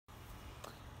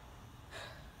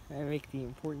I make the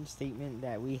important statement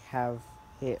that we have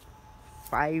hit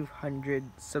 500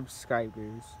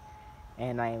 subscribers,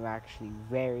 and I am actually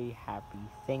very happy.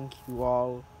 Thank you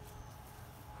all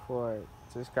for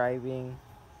subscribing.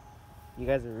 You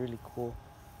guys are really cool.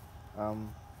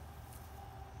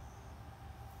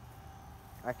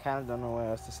 I kind of don't know what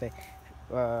else to say.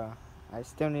 I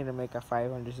still need to make a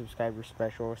 500 subscriber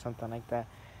special or something like that,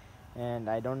 and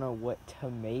I don't know what to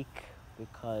make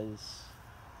because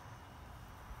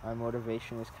my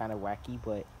motivation is kind of wacky.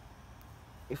 But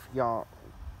if y'all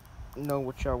know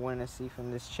what y'all want to see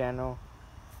from this channel,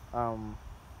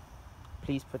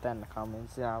 please put that in the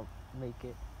comments and I'll make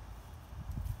it.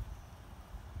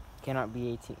 Cannot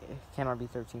be 18, cannot be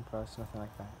 13 plus, nothing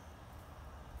like that.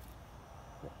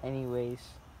 But anyways,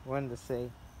 wanted to say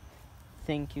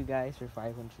thank you guys for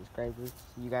 500 subscribers.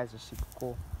 You guys are super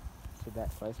cool. Said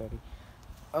that twice already.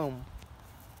 I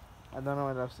don't know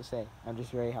what else to say. I'm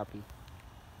just very happy.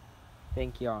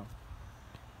 Thank y'all.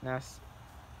 Now,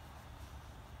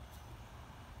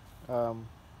 don't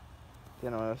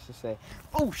know what else to say.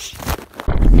 Oh shit!